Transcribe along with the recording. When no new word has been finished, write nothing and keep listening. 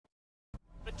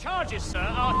Charges, sir.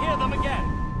 I'll hear them again.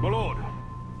 My lord,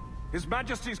 His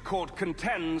Majesty's court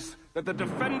contends that the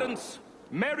defendants,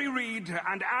 Mary Read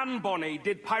and Anne Bonny,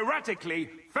 did piratically,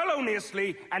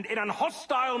 feloniously, and in an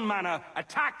hostile manner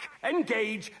attack,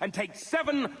 engage, and take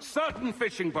 7 certain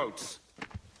fishing boats.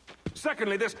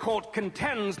 Secondly, this court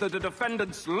contends that the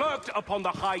defendants lurked upon the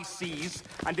high seas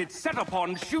and did set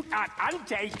upon, shoot at, and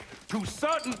take 2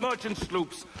 certain merchant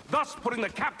sloops, thus putting the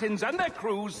captains and their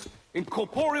crews in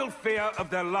corporeal fear of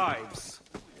their lives.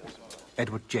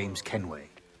 Edward James Kenway,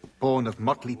 born of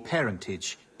motley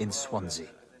parentage in Swansea,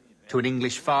 to an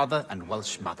English father and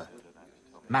Welsh mother.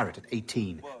 Married at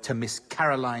 18 to Miss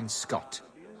Caroline Scott,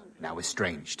 now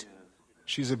estranged.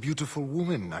 She's a beautiful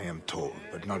woman, I am told,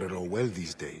 but not at all well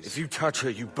these days. If you touch her,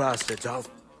 you bastards, I'll...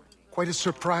 Quite a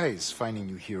surprise finding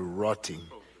you here rotting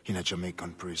in a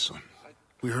Jamaican prison.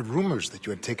 We heard rumors that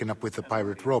you had taken up with the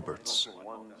pirate Roberts.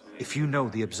 If you know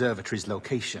the Observatory's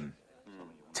location,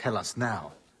 tell us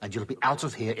now, and you'll be out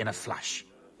of here in a flash.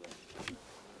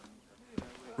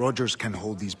 Rogers can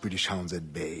hold these British hounds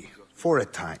at bay, for a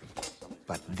time.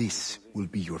 But this will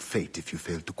be your fate if you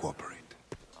fail to cooperate.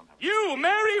 You,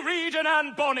 Mary Read and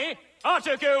Anne Bonny, are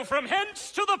to go from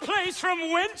hence to the place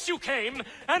from whence you came,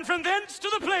 and from thence to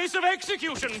the place of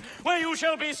execution, where you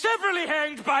shall be severally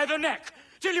hanged by the neck,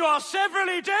 till you are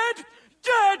severally dead,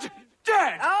 dead,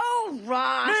 dead! Oh,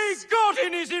 Ross! May God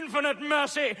in his infinite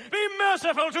mercy be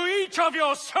merciful to each of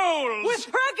your souls! We're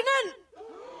pregnant!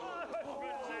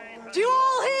 Do you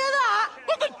all hear that?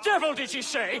 What the devil did she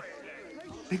say?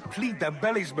 They plead their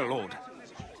bellies, my lord.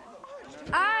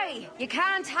 Aye, you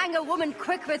can't hang a woman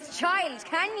quick with child,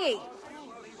 can ye?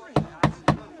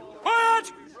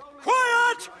 Quiet!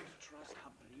 Quiet!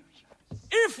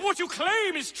 If what you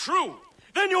claim is true,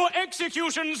 then your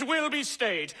executions will be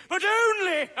stayed, but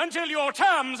only until your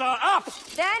terms are up.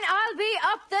 Then I'll be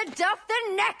up the duff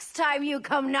the next time you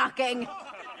come knocking.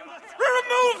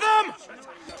 Remove them!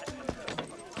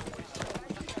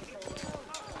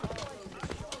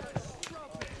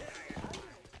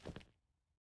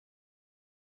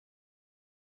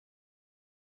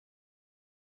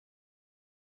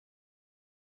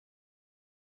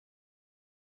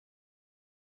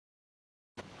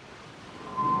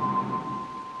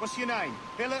 What's your name?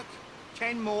 Billock?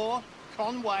 Kenmore?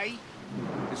 Conway?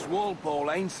 It's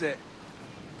Walpole, ain't it?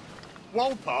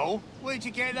 Walpole? Where'd you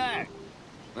get that?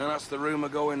 Well, that's the rumour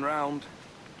going round.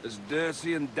 As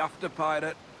dirty and daft a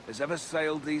pirate as ever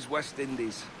sailed these West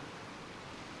Indies.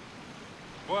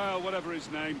 Well, whatever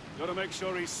his name, gotta make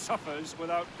sure he suffers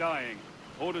without dying.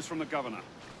 Orders from the governor.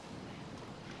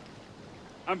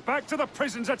 And back to the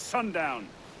prisons at sundown.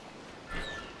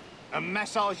 And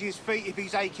massage his feet if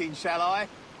he's aching, shall I?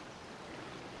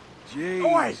 Jeez.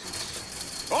 Oi!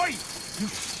 Oi! You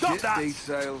stop Shit that!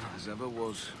 detail as ever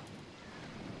was.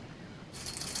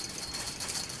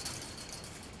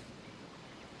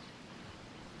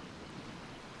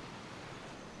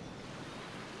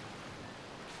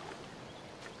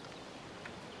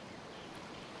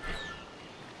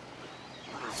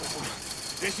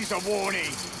 This is a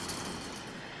warning.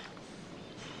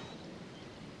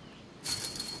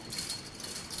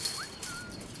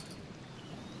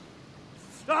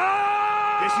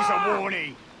 This is a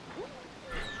warning.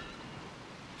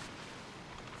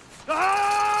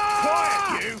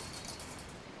 Quiet, you!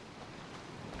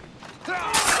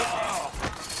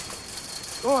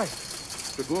 Oi!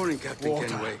 Good morning, Captain Water.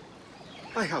 Kenway.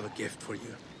 I have a gift for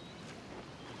you.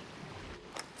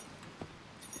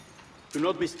 Do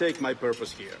not mistake my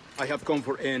purpose here. I have come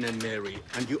for Anne and Mary,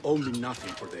 and you owe me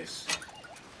nothing for this.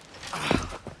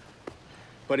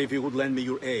 But if you would lend me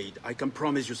your aid, I can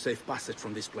promise you safe passage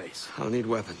from this place. I'll need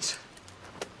weapons.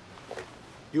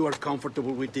 You are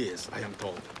comfortable with this, I am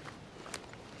told.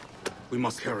 We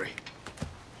must hurry.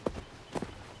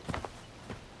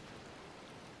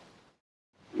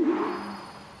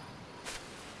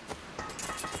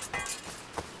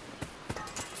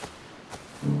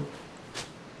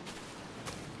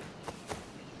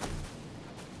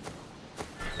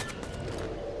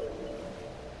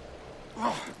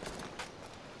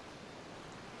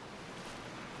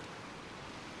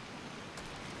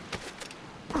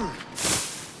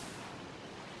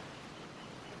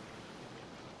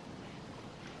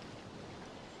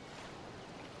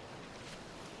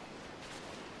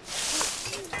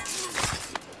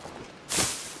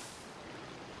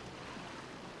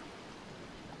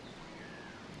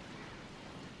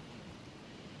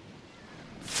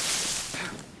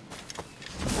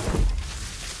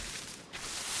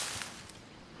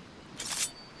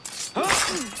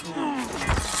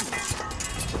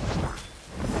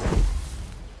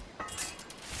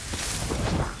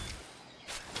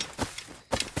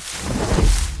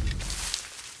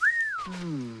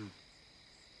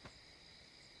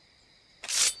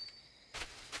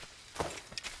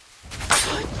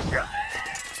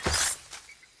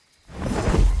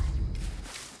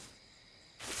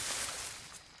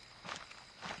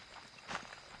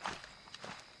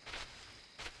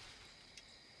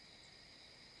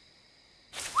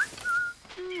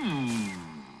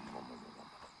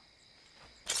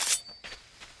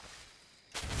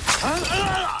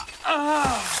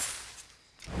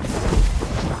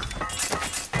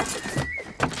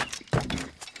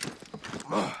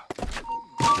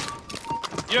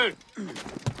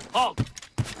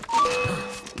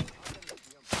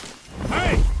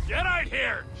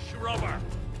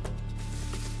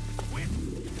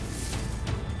 coming.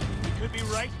 We could be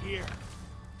right here.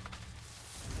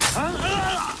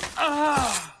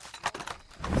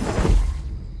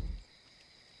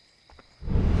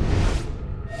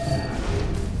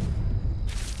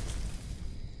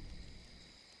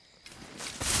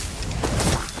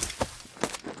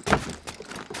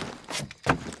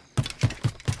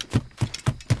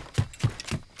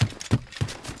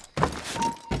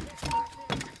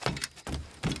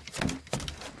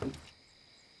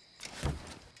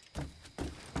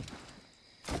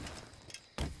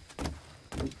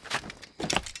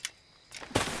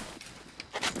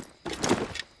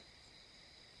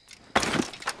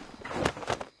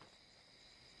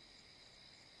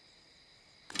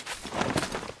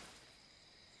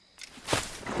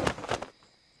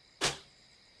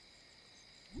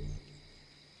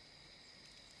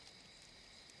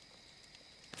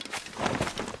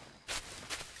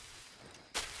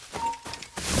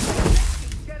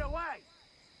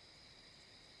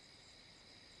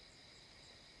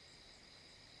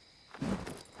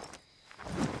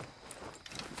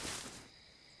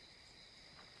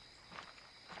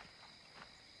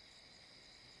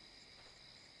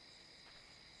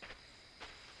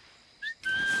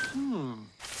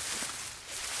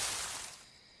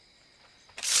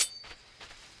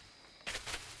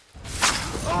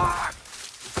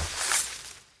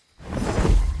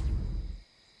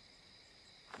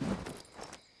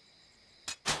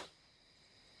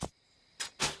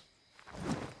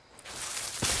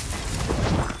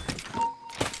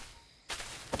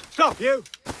 Stop, you!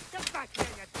 Get back here,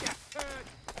 you jack turd!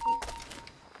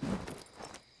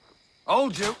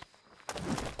 Hold you!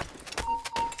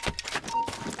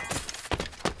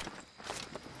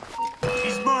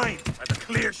 He's mine! I have a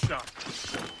clear shot.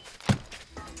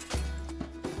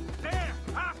 There!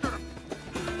 After him!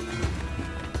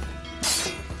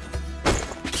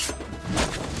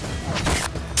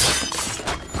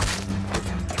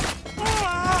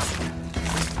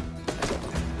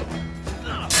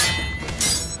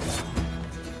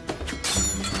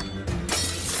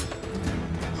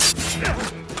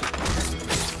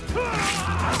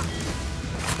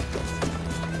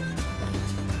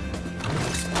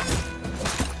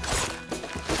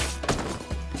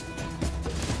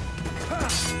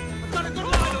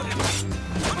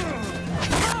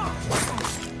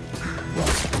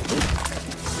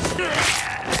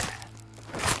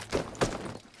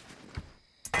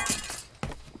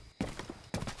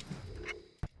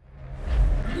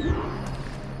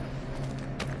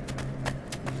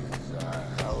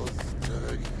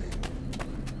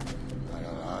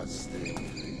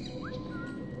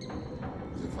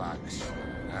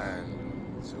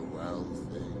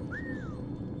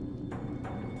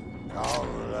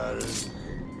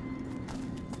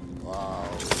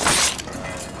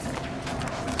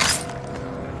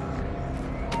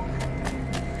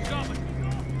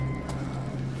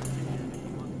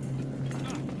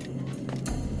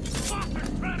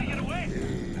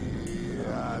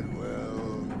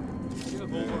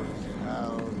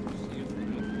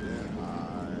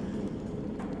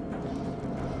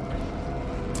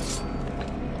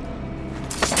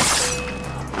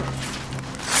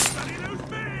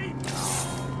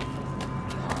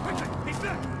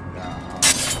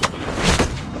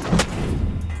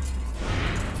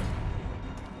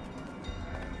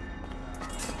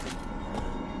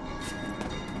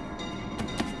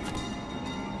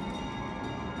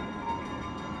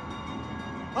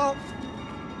 Oh!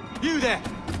 You there!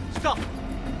 Stop!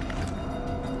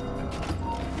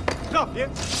 Stop, you!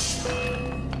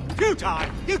 Futile!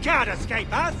 You can't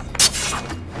escape us!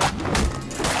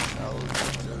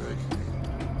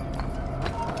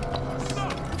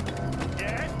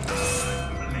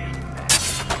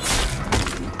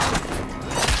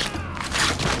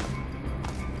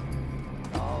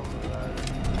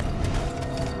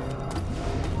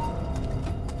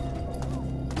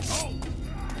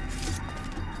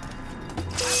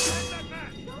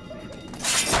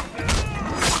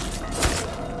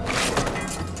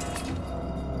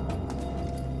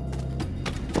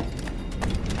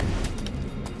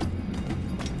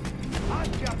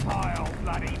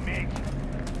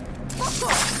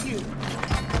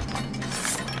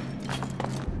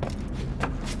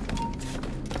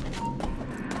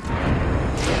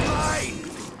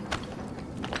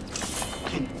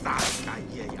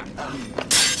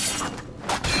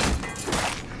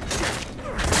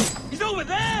 He's over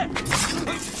there!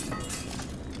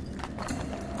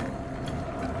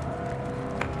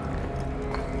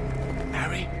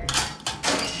 Mary?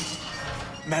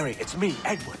 Mary, it's me,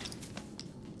 Edward.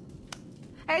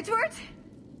 Edward?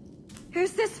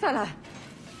 Who's this fella?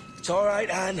 It's all right,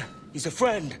 Anne. He's a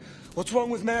friend. What's wrong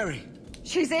with Mary?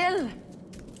 She's ill.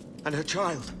 And her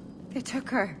child? They took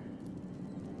her.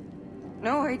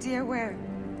 No idea where.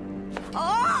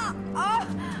 Oh! Oh!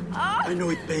 Oh! I know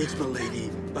it pains, my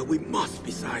lady, but we must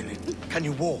be silent. Can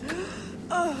you walk?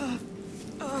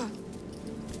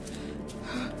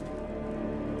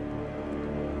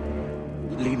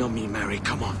 Lean on me, Mary.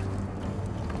 Come on.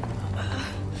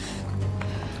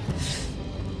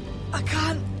 I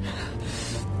can't.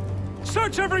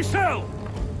 Search every cell!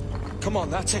 Come on,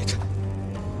 that's it.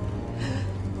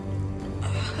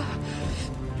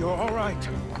 You're all right.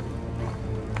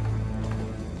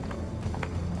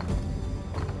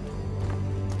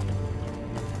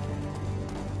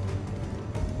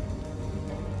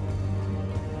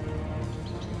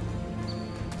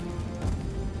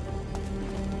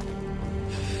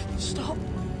 Stop.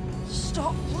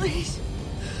 Stop, please.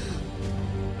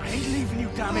 I ain't leaving you,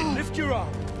 damn it. Lift your arm.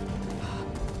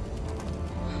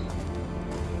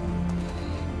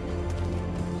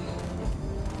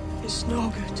 It's no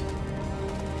good.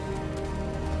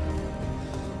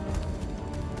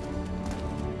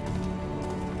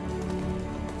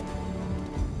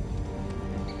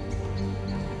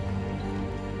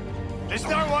 There's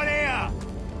no one here!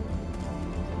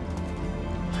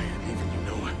 I ain't leaving you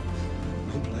nowhere.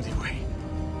 No bloody way.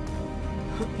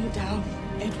 Put me down,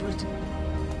 Edward.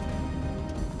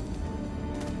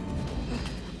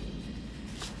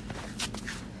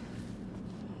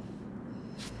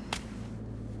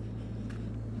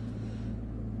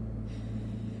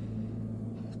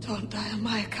 Don't die on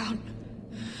my account.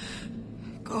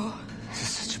 Go. This is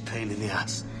such a pain in the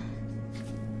ass.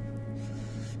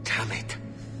 Damn it.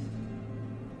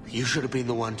 You should have been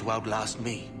the one to outlast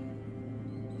me.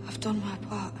 I've done my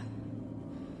part.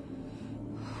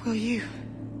 Will you?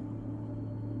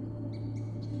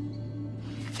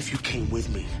 If you came with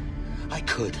me, I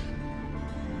could.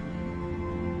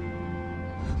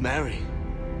 Mary.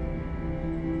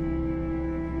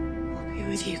 I'll be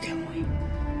with you, Kenway.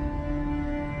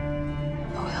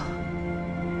 I will.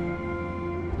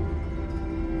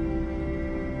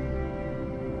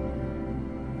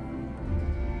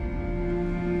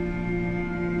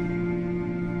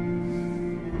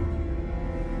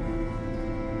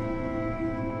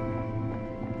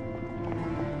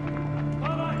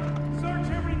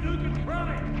 Search every nook and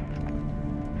cranny!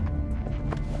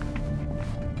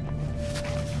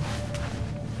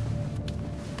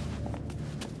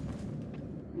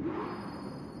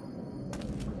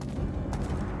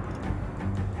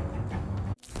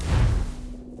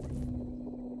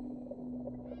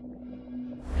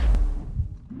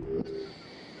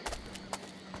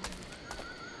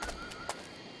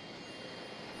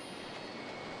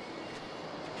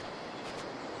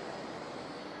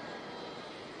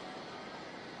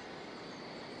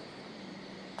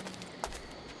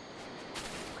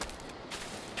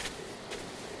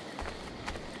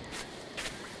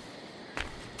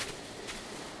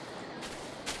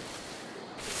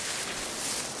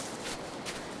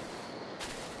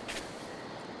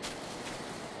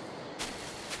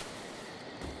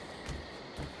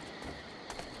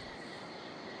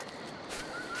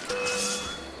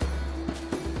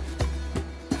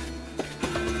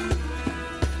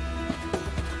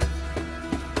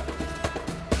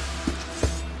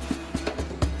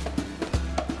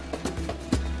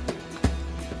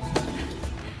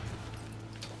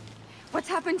 What's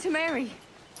happened to Mary?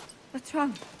 What's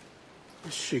wrong?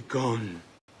 Is she gone?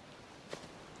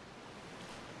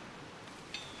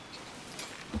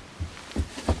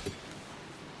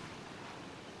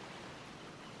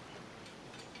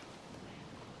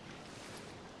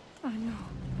 Oh, no.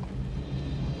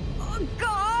 Oh,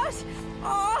 God!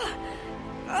 Oh!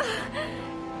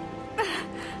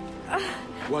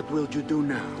 What will you do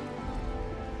now?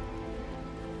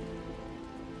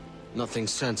 Nothing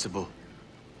sensible.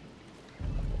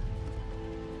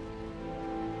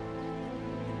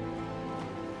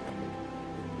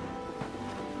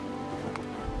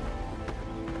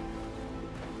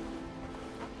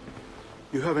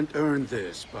 You haven't earned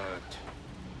this, but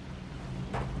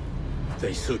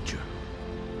they suit you.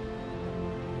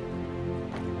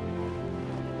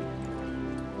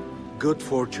 Good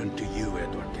fortune to you,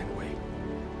 Edward Kenway.